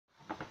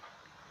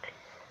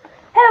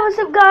What's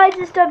up guys,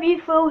 it's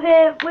W4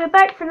 here. We're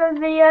back for another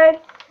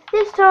video.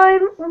 This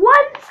time,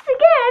 once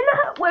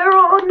again, we're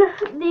on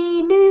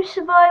the new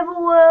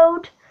survival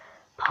world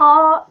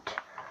part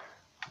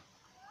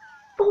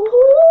 4.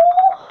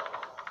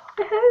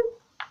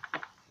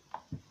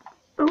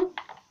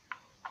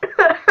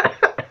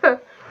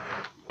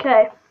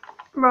 Okay,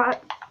 right.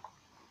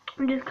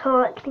 I'm just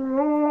collecting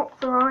more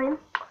slime.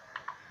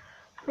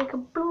 Make a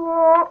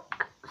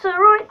block. So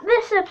right,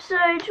 this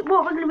episode,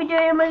 what we're going to be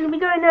doing, we're going to be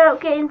going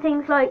out getting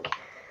things like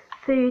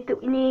food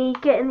that we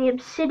need, getting the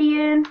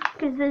obsidian,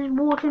 because there's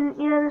water,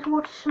 there's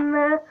water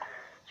somewhere,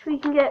 so we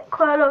can get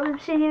quite a lot of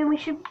obsidian. We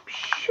should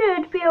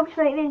be able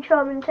to make an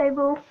enchantment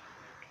table.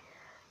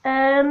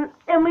 And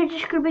we're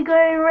just going to be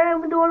going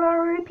around with all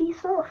our OP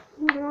stuff.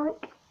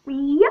 Like,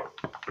 yep.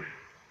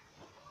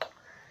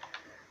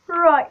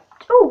 Right.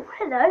 Oh,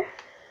 hello.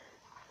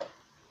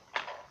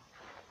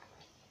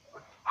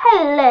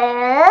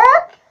 Hello.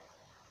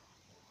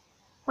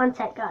 One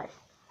sec, guys.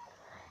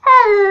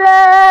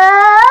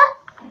 Hello.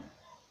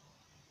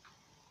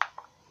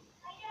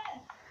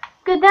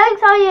 Good,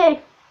 thanks. How are you?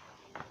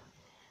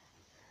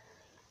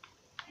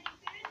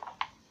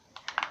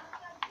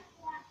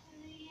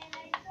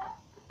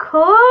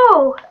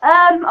 Cool.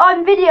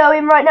 I'm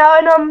videoing right now,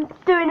 and I'm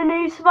doing a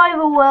new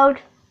survival world.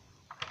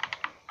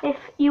 If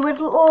you would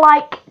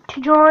like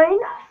to join.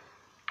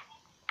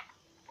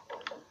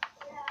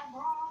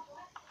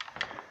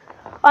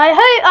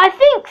 I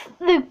think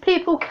the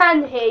people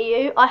can hear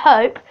you, I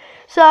hope.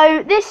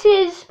 So this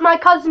is my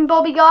cousin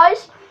Bobby,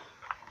 guys.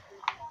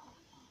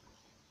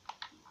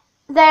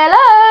 Say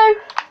hello.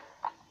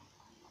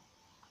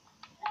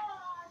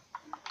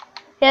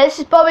 Yeah, this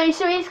is Bobby,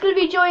 so he's going to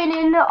be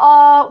joining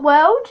our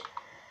world.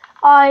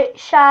 I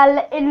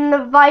shall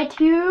invite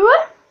to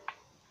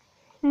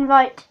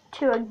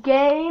a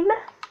game.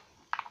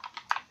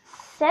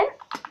 Sent.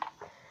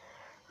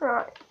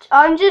 Right.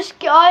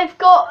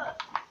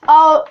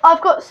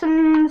 I've got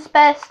some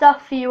spare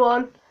stuff for you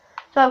on.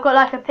 So I've got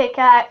like a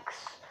pickaxe,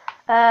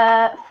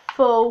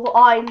 full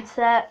iron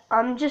set.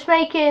 I'm just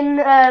making,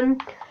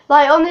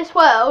 like on this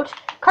world.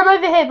 Come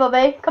over here,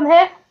 Bobby. Come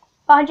here.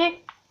 Behind you.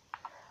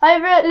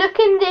 Over, look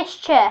in this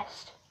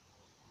chest.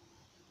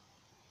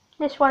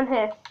 This one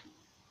here.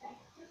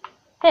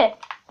 Here,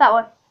 that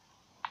one.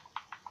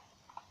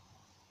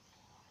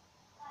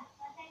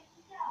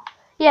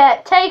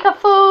 Yeah, take a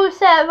full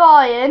set of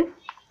iron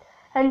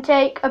and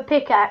take a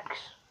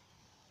pickaxe.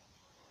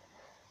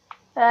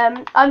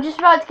 I'm just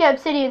about to get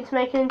obsidian to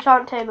make an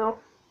enchant table.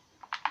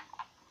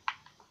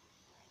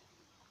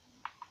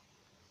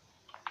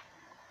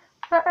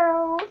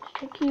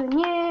 Take you and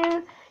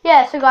you.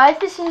 Yeah, so guys,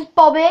 this is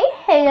Bobby.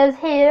 He is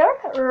here,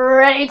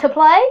 ready to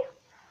play.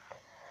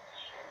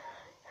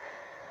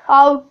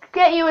 I'll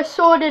get you a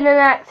sword and an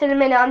axe in a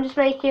minute. I'm just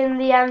making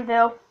the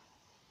anvil.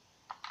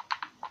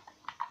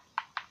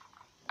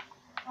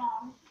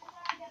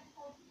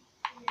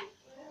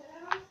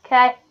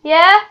 Okay,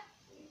 yeah?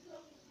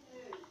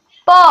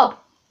 Bob!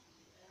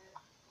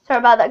 Sorry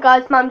about that,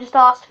 guys. Mum just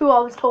asked who I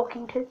was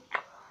talking to.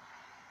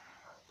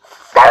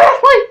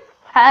 Seriously?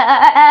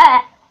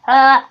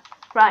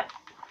 Right.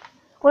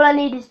 All I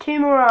need is 2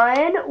 more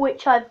iron,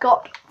 which I've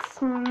got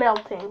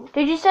smelting.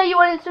 Did you say you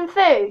wanted some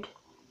food?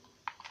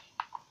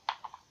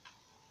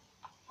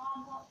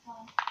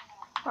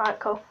 Alright,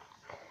 cool.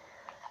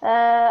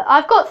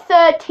 I've got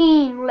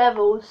 13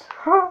 levels.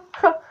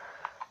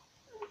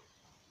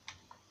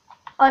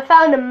 I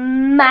found a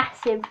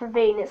massive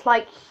ravine. It's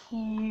like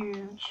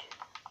huge.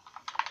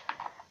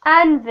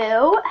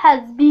 Anvil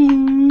has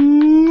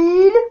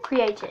been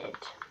created.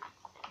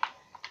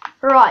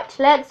 Right,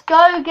 let's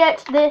go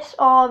get this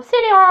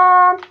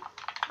obsidian.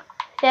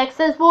 Yeah, because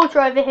there's water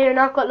over here and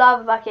I've got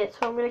lava buckets,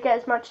 so I'm going to get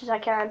as much as I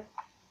can.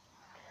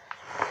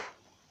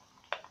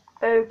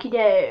 Okie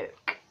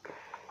doke.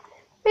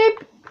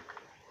 Beep.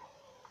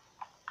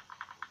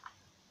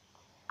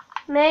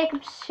 Make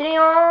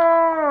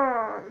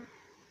obsidian.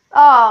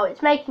 Oh,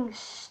 it's making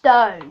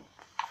stone.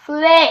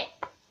 Flip.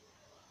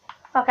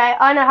 Okay,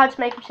 I know how to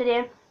make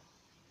obsidian.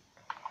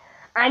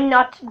 I'm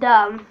not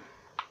dumb.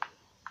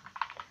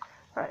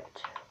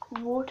 Right,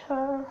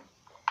 water.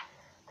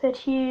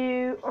 Put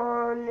you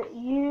on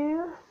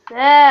you.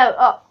 There.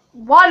 Oh,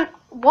 one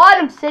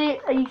obsidian.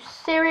 Are you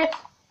serious?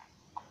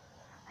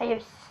 Are you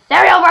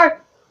serious, bro?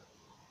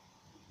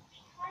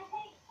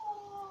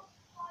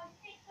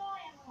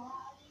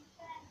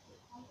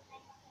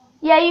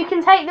 Yeah, you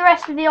can take the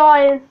rest of the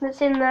iron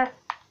that's in there.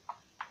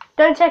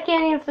 Don't take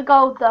any of the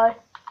gold though.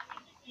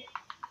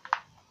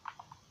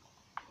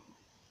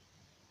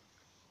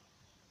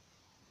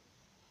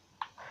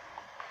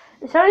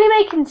 It's only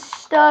making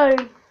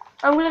stone.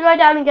 I'm going to go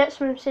down and get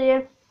some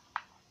obsidian.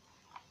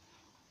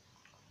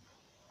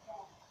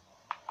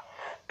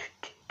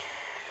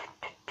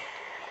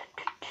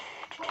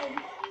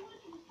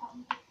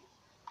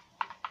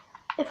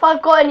 If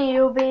I've got any,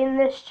 you'll be in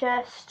this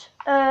chest.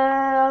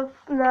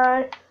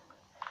 No.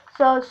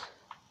 Soz.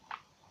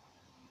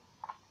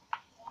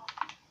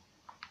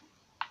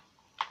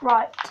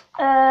 Right.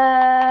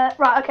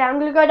 Right, okay, I'm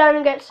going to go down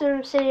and get some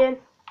obsidian.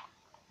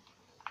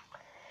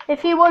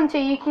 If you want to,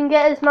 you can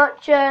get as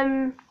much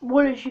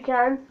wool as you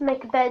can.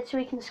 Make a bed so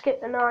we can skip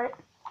the night.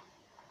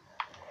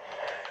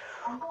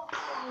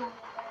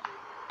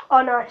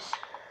 Oh, nice.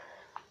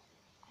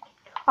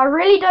 I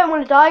really don't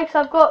want to die because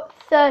I've got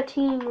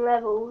 13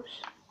 levels.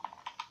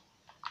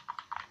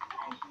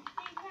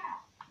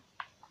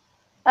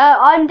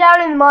 I'm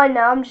down in the mine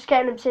now. I'm just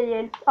getting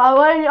obsidian.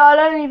 I'll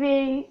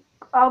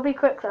be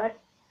quick though.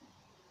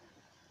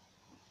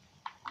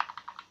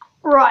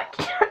 Right.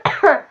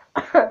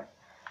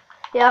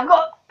 Yeah, I've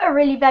got a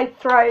really big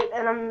throat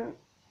and I'm...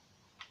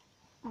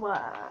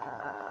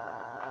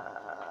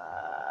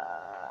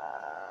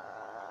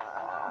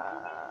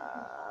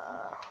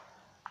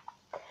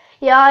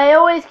 Yeah, I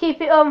always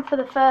keep it on for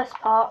the first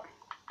part.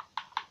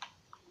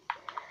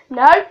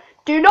 No,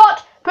 do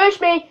not push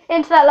me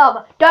into that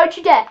lava. Don't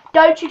you dare.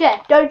 Don't you dare.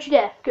 Don't you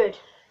dare. Good.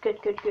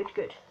 Good, good, good,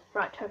 good.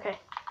 Right, okay.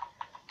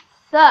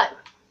 So,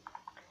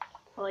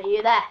 are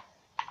you there?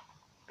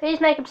 Please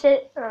make him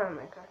sit. Oh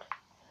my god.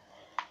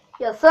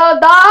 You're so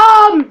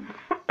dumb!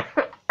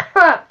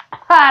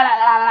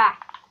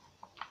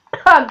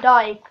 I'm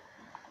dying.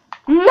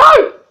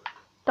 No!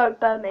 Don't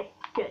burn me.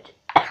 Good.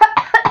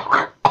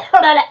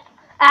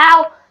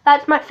 Ow!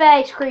 That's my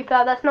face,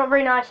 creeper. That's not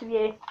very nice of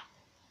you.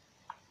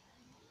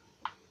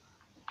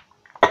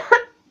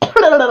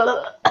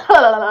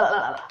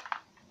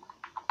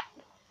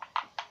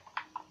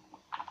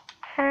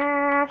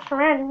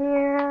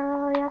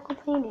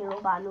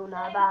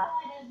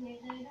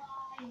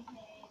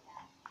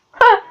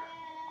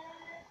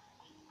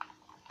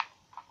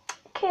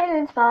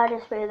 Killing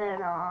spiders with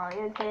an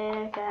iron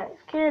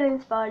pickaxe. Killing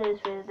spiders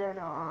with an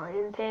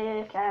iron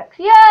pickaxe.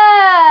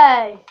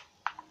 Yay!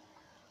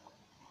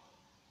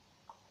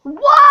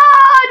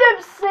 What?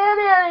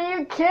 Obsidian? Are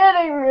you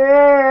kidding me?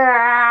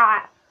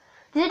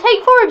 Does it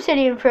take 4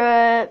 obsidian for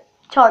a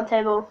chant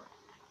table?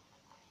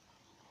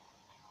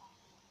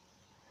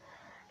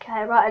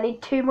 Okay, right, I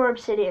need 2 more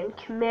obsidian.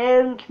 Come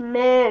on, come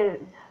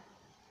on.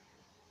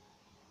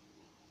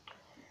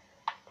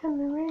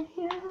 Come right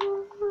here.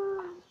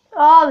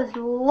 Oh, there's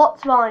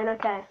lots of iron.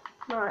 Okay,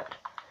 right.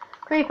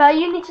 Creeper,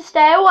 you need to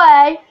stay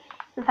away.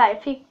 In fact,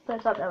 if he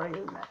goes up there, it won't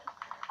even matter.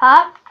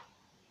 Huh?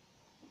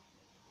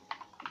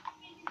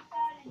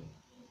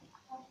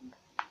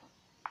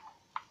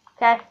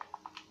 Okay.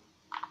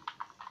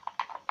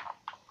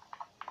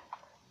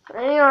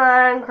 Hang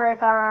on,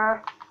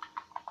 creeper.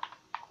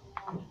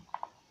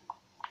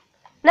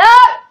 No!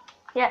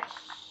 Yes.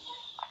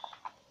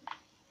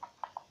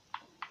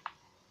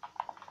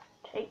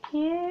 Take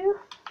you.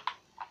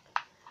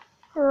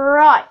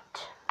 Right.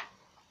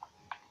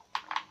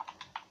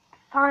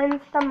 Find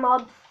some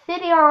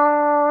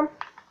obsidian.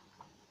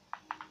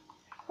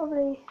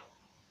 Probably.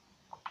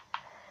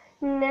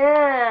 No.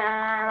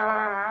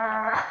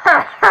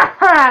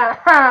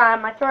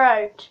 My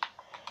throat.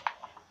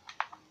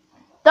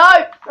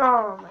 Don't.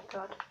 Oh my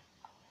god.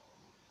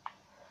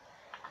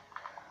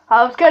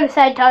 I was going to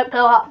say don't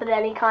blow up, but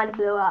then he kind of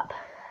blew up.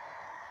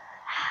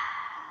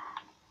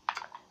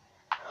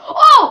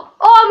 Oh!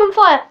 Oh, I'm on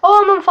fire!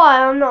 Oh, I'm on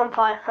fire! I'm not on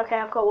fire. Okay,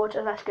 I've got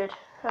water. That's good.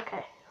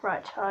 Okay,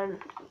 right. I'm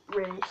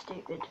really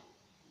stupid.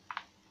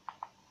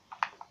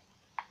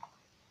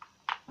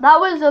 That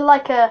was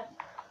like a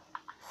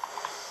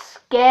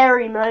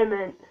scary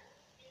moment.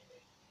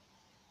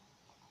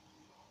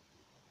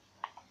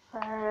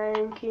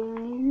 Thank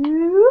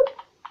you.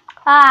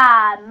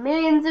 Ah,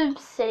 millions of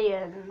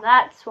obsidian.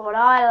 That's what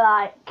I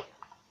like.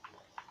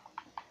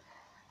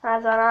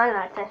 That's what I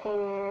like to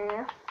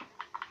hear.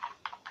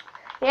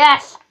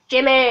 Yes,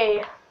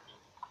 Jimmy.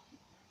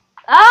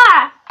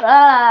 Ah!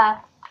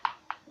 Ah!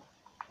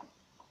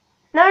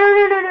 No, no,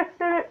 no, no, no, no,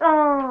 no.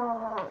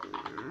 Oh.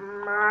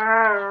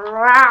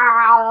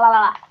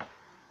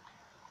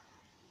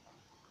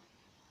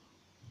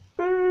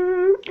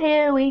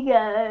 Here we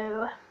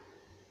go.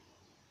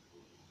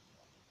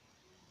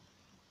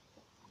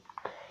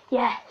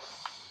 Yes.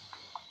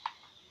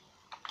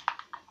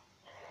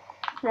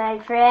 My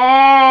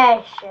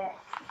precious.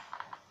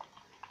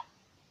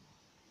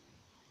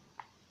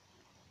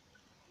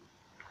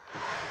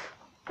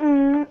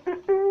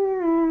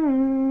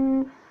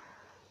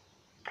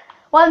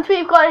 Once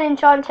we've got an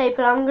enchant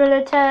table, I'm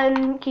going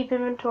to keep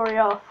inventory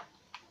off.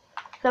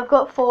 So I've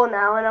got 4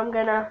 now, and I'm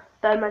going to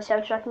burn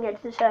myself so I can get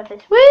to the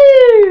surface.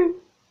 Woo!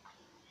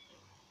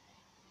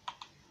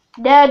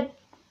 Dead.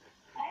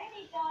 I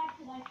only died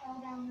because I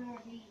fell down the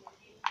ravine and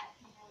didn't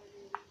actually know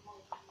it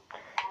was.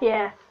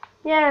 Yeah.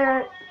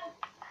 Yeah.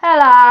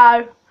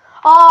 Hello.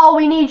 Oh,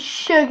 we need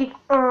sugar.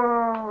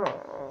 Oh.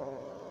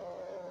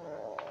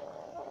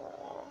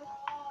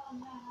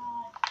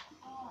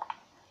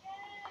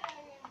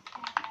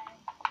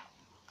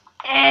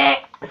 Eh.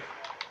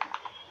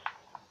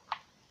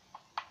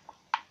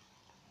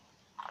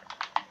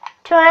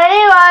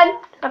 21.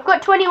 I've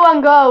got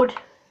 21 gold.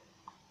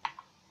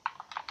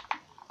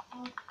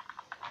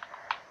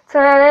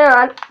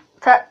 21.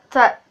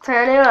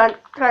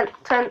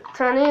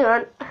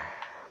 21.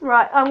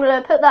 Right, I'm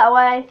gonna put that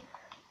away.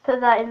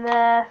 Put that in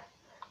there.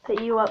 Put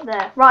you up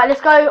there. Right,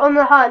 let's go on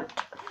the hunt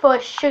for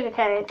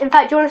sugarcane. In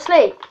fact, do you want to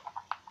sleep?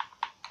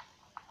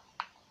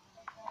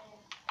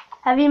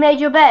 Have you made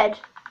your bed?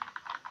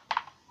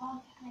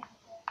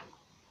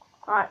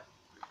 Alright.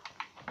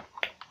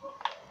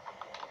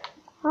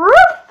 Roof!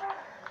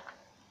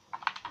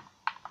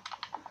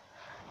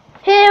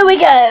 Here we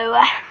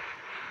go.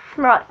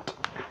 Right.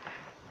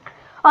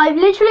 I've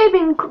literally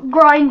been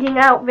grinding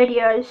out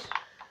videos.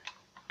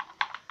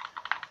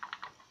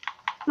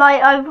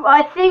 Like,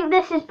 I think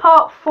this is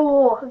part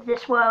 4 of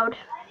this world.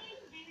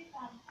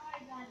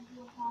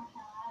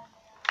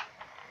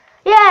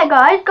 Yeah,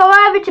 guys, go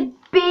over to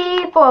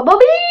B for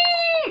Bobby.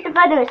 In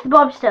fact, no, it's the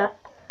Bobster.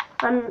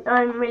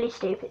 I'm really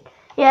stupid.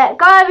 Yeah,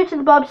 go over to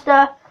the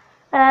Bobster.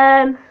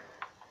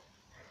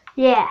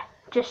 Yeah,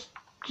 just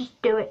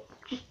do it.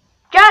 Just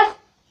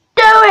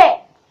do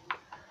it.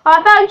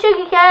 I found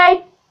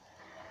sugarcane.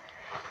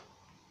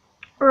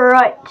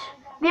 Right.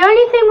 The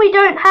only thing we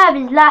don't have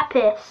is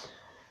lapis.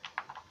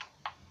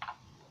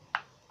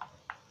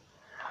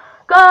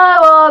 Go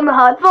on the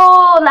hunt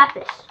for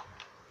lapis.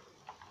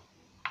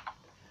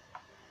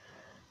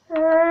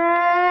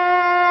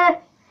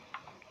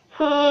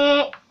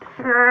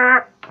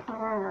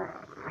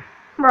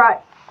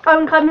 Right.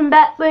 I'm coming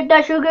back with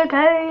the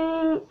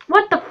sugarcane.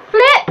 What the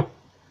flip?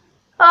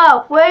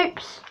 Oh,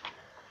 whoops.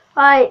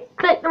 I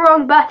clicked the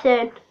wrong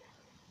button.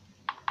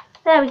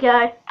 There we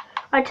go.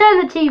 I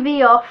turned the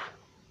TV off.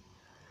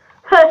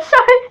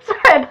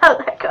 sorry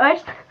about that,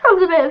 guys. That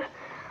was a bit of...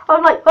 I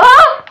was like,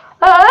 ah!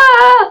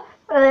 Ah!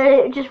 And then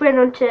it just went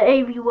on to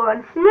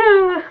AV1.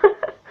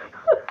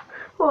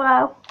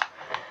 Wow.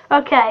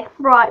 Okay,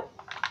 right.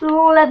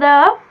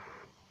 Leather.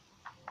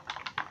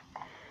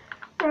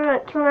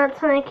 Right,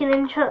 let's make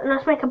an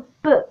let's make a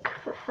book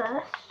for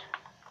first.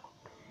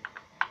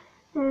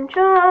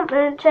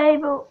 Enchantment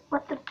table.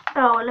 What the?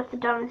 Oh, I left the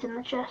diamonds in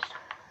the chest.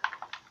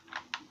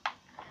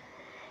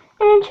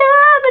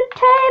 Enchantment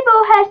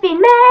table has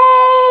been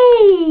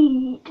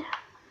made.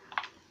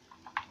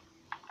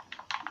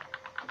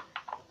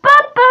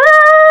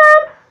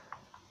 Ba-bum!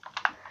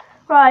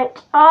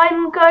 Right,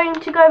 I'm going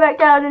to go back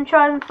down and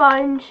try and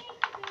find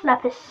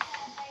lapis.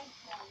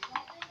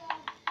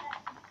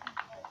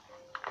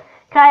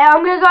 Okay,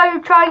 I'm going to go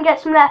try and get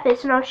some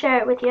lapis and I'll share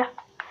it with you.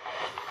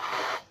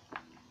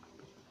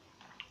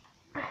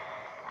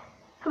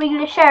 Are we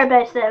going to share a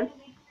base then?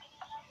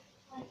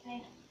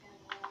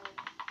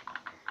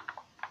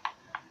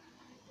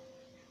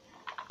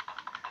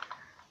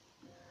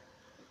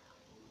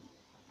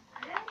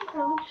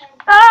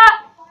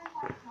 Ah!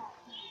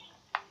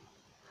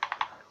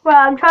 Well,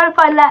 I'm trying to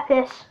find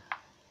lapis.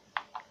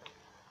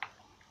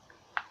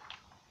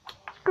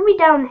 It's going to be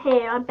down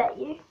here, I bet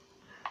you.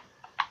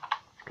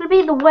 It's going to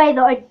be the way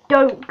that I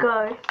don't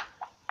go.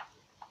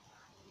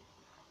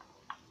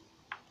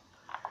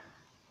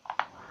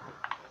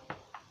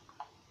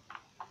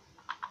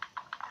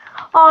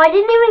 Oh, I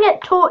didn't even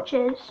get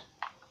torches.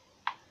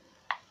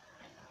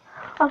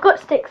 I've got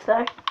sticks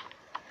though.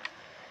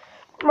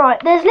 Right,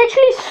 there's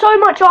literally so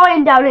much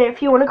iron down here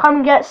if you want to come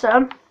and get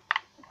some.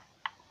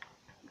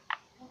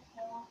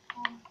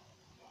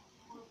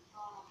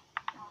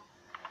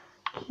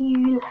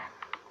 Cool.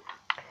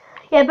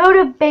 Yeah, build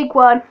a big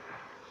one.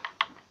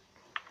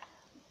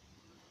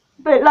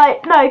 But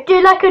like, no,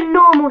 do like a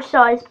normal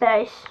size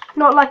base.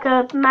 Not like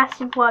a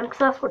massive one, because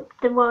that's what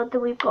the world that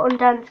we've got on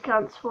Dan's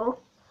counts for.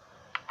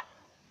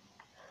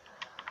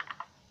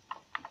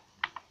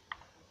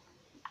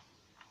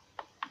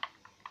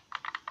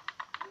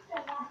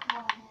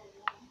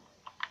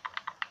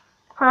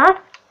 Huh?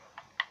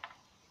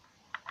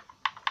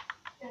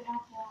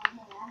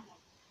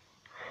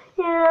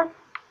 Yeah.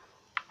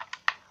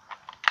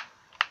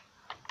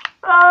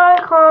 I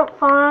can't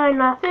find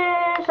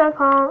lapis, I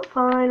can't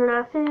find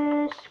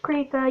lapis.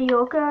 Creeper,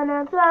 you're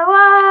gonna blow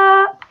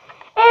up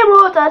in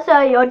water,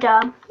 so you're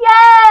dumb.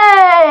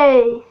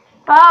 Yay!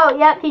 Oh,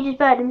 yep, he just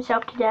burned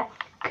himself to death.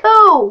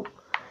 Cool!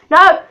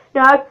 No,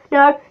 no,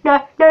 no,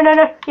 no, no, no,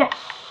 no. Yes.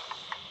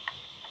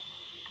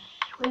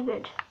 We're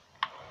good.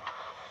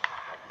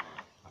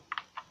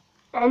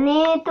 I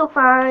need to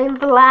find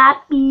the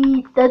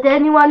lapis. Does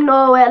anyone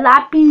know where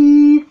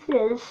lapis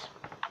is?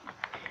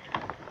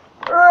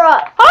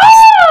 Right. Oh,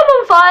 I'm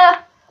on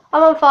fire.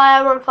 I'm on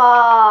fire. I'm on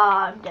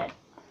fire. I'm dead.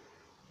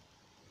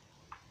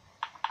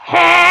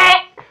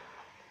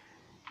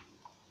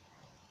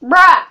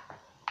 Bruh.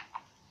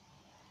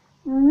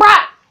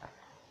 Bruh.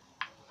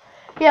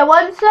 Yeah,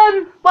 once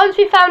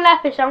we found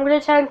lapis, I'm gonna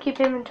turn keep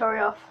inventory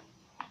off.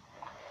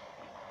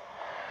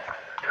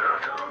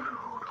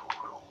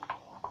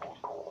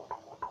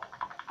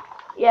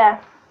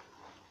 Yeah.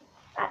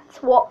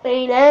 That's what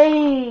we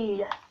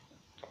need.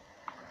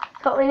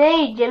 That's what we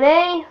need,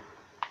 Jimmy.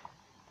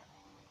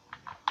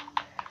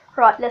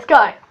 Right, let's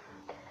go.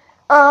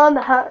 On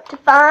the hunt to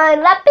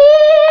find lapis,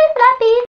 lapis.